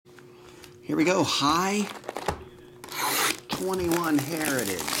Here we go. High 21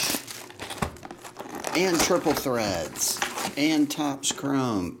 Heritage. And triple threads. And Topps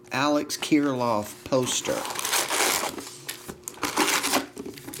Chrome. Alex Kirilloff poster.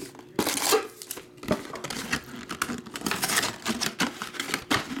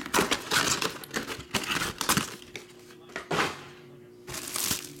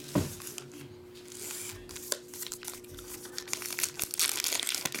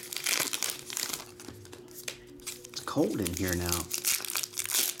 It's cold in here now.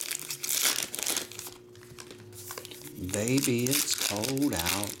 Baby, it's cold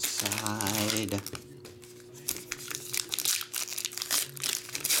outside.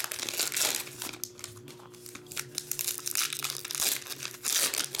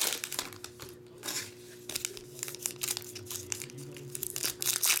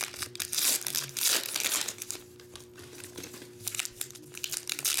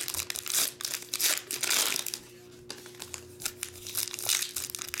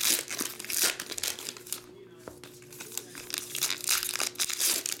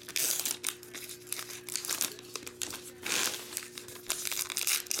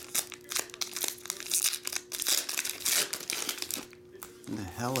 What the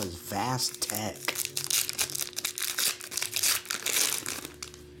hell is Vast Tech?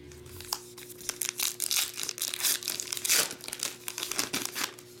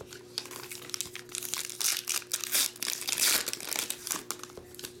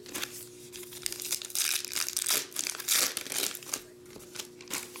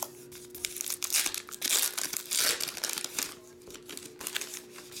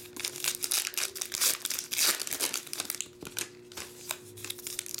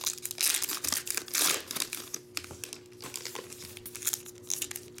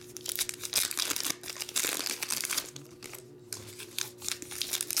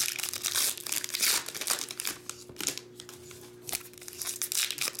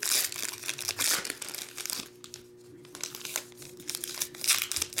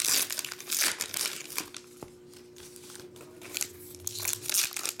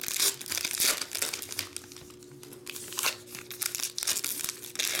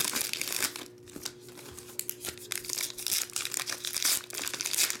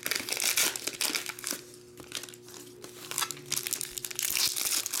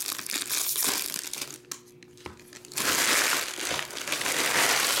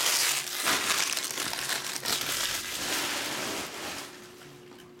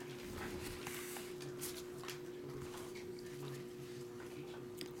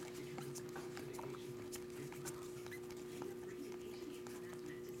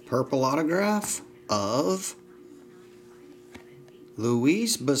 Purple autograph of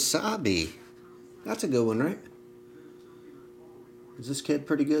Luis Basabe. That's a good one, right? Is this kid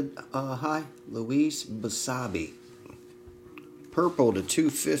pretty good high? Luis Basabe. Purple to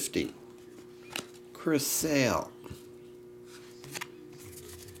 250. Chris Sale.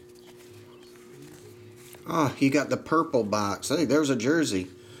 Oh, he got the purple box. Hey, there's a jersey.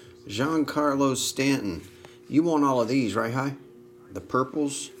 Giancarlo Stanton. You want all of these, right, High? The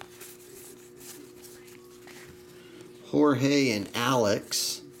purples. Jorge and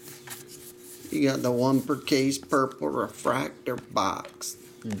Alex. You got the 1 per case purple refractor box.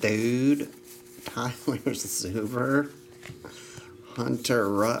 Dude. Tyler Zuber. Hunter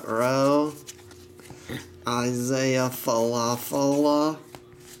Rutrow. Isaiah Falafola.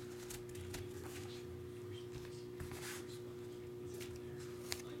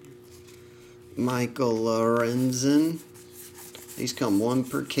 Michael Lorenzen. These come 1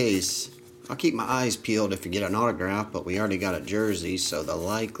 per case. I'll keep my eyes peeled if you get an autograph, but we already got a jersey, so the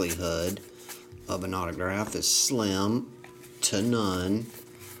likelihood of an autograph is slim to none.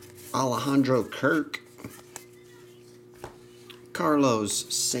 Alejandro Kirk. Carlos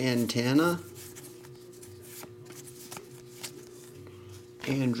Santana.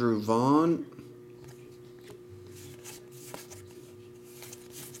 Andrew Vaughn.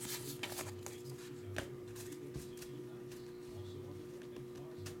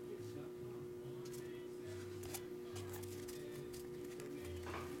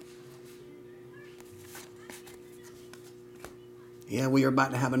 Yeah, we are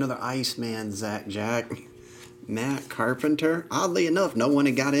about to have another Iceman, Zach Jack. Matt Carpenter. Oddly enough, no one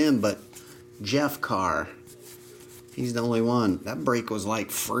had got in but Jeff Carr. He's the only one. That break was like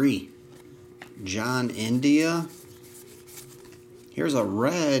free. John India. Here's a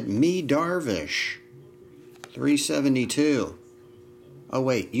red Me Darvish. 372. Oh,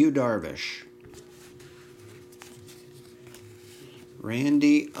 wait. You Darvish.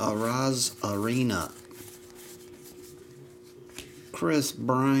 Randy Arozarena. Chris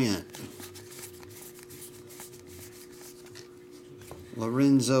Bryant.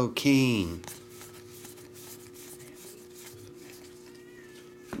 Lorenzo King.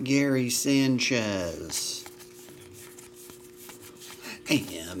 Gary Sanchez.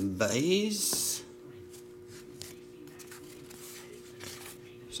 And base.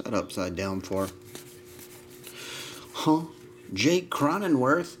 What's that upside down for? Huh? Jake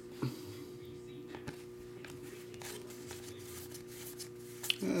Cronenworth.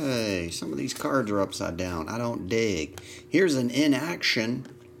 Hey, some of these cards are upside down. I don't dig. Here's an in-action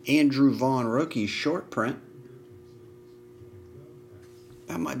Andrew Vaughn rookie short print.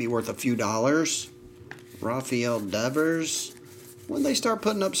 That might be worth a few dollars. Rafael Devers. When they start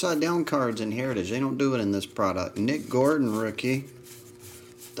putting upside down cards in Heritage, they don't do it in this product. Nick Gordon rookie.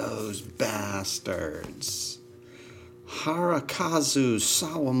 Those bastards. Hirokazu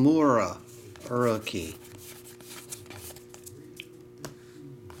Sawamura rookie.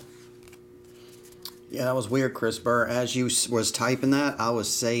 Yeah, that was weird, Chris Burr. As you was typing that, I was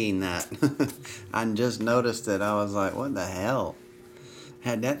saying that. I just noticed it. I was like, what the hell?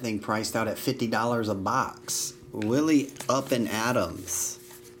 Had that thing priced out at $50 a box. Willie Up and Adams.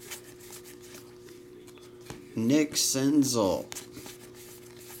 Nick Senzel.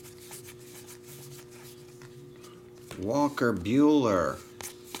 Walker Buehler.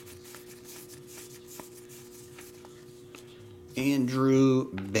 Andrew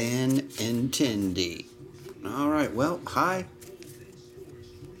Benintendi. All right, well, hi.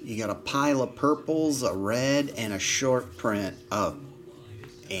 You got a pile of purples, a red, and a short print. Oh,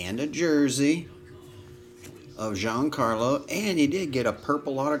 and a jersey of Giancarlo. And you did get a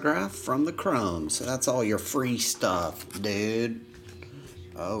purple autograph from the Chrome. So that's all your free stuff, dude.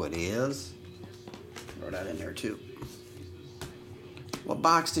 Oh, it is? Throw that in there, too. What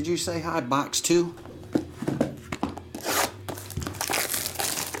box did you say? Hi, box 2?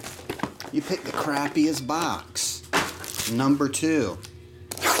 You picked the crappiest box. Number 2.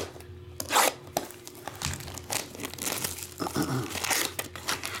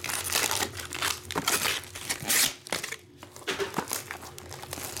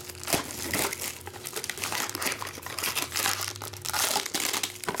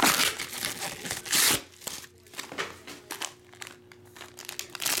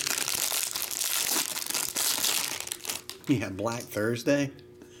 Yeah, Black Thursday.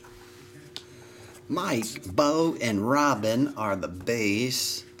 Mike, Bo, and Robin are the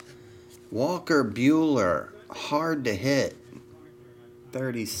base. Walker Buehler, hard to hit,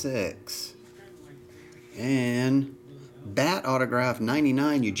 36. And bat autograph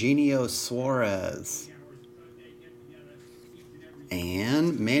 99, Eugenio Suarez.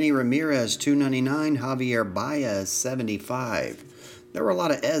 And Manny Ramirez, 299, Javier Baez, 75. There were a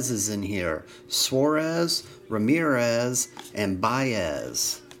lot of S's in here. Suarez, Ramirez, and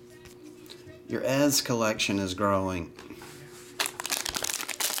Baez. Your Ez collection is growing.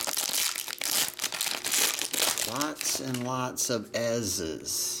 Lots and lots of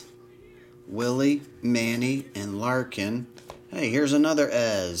Ez's. Willie, Manny, and Larkin. Hey, here's another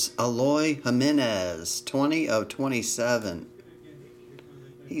Ez. Eloy Jimenez, 20 of 27.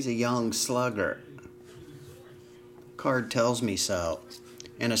 He's a young slugger. Card tells me so.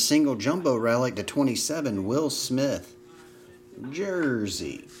 And a single jumbo relic to 27, Will Smith.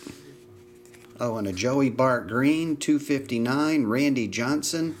 Jersey. Oh, and a Joey Bart Green, 259. Randy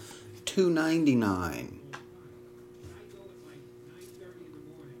Johnson, 299.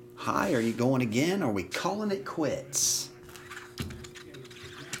 Hi, are you going again? Are we calling it quits?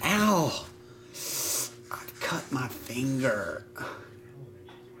 Ow! I cut my finger.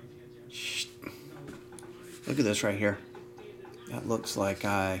 Shh. Look at this right here. That looks like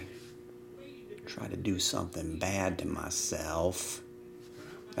I tried to do something bad to myself.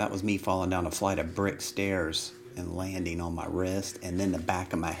 That was me falling down a flight of brick stairs and landing on my wrist and then the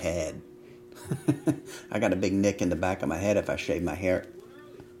back of my head. I got a big nick in the back of my head if I shave my hair.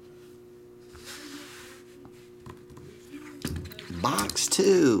 Box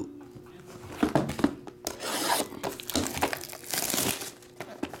 2.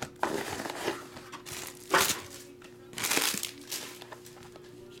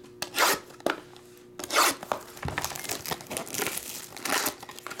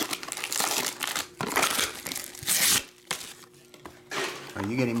 Are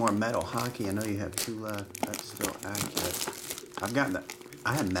you getting more metal hockey? I know you have 2 left. That's still accurate. I've got that.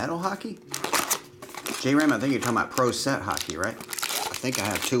 I have metal hockey? J-Ram, I think you're talking about pro set hockey, right? I think I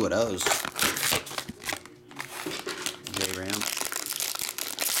have 2 of those. J-Ram.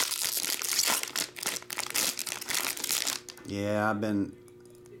 Yeah, I've been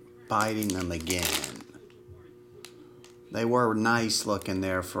biting them again. They were nice looking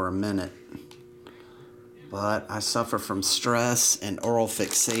there for a minute. But I suffer from stress and oral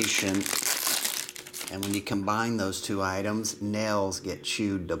fixation. And when you combine those two items, nails get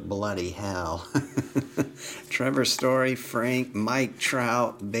chewed to bloody hell. Trevor Story, Frank, Mike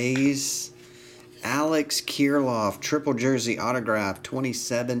Trout, base, Alex Kirilloff, triple jersey autograph,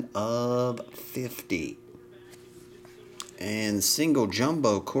 27 of 50. And single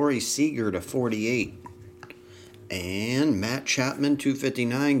jumbo, Corey Seager to 48. And Matt Chapman,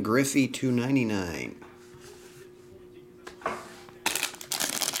 259, Griffey, 299.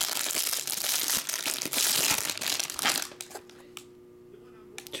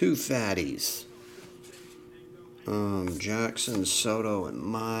 Two fatties. Jackson, Soto, and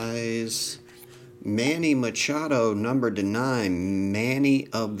Mize. Manny Machado, numbered to 9. Manny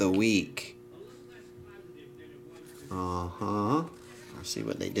of the week. I'll see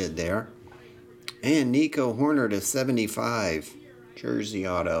what they did there. And Nico Horner to 75. Jersey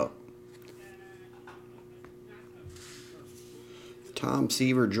auto. Tom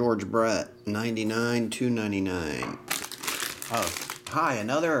Seaver, George Brett, 99, 299. Oh, hi,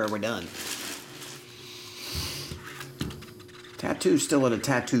 another, or are we done? Tattoo still at a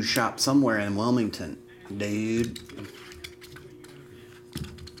tattoo shop somewhere in Wilmington, dude.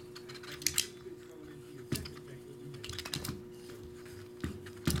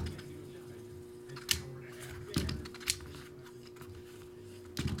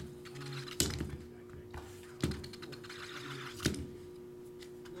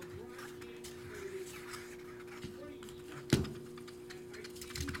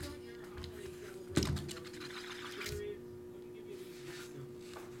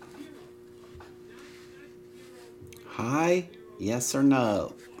 Hi, yes or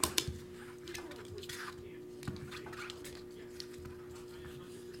no?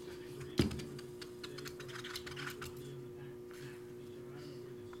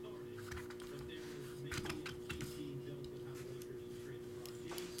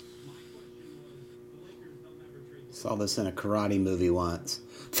 Saw this in a karate movie once.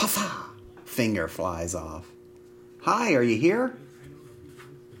 Fa-fa! Finger flies off. Hi, are you here?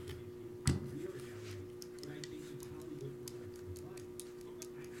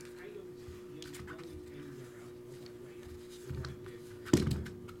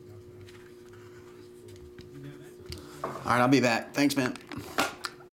 All right, I'll be back. Thanks, man.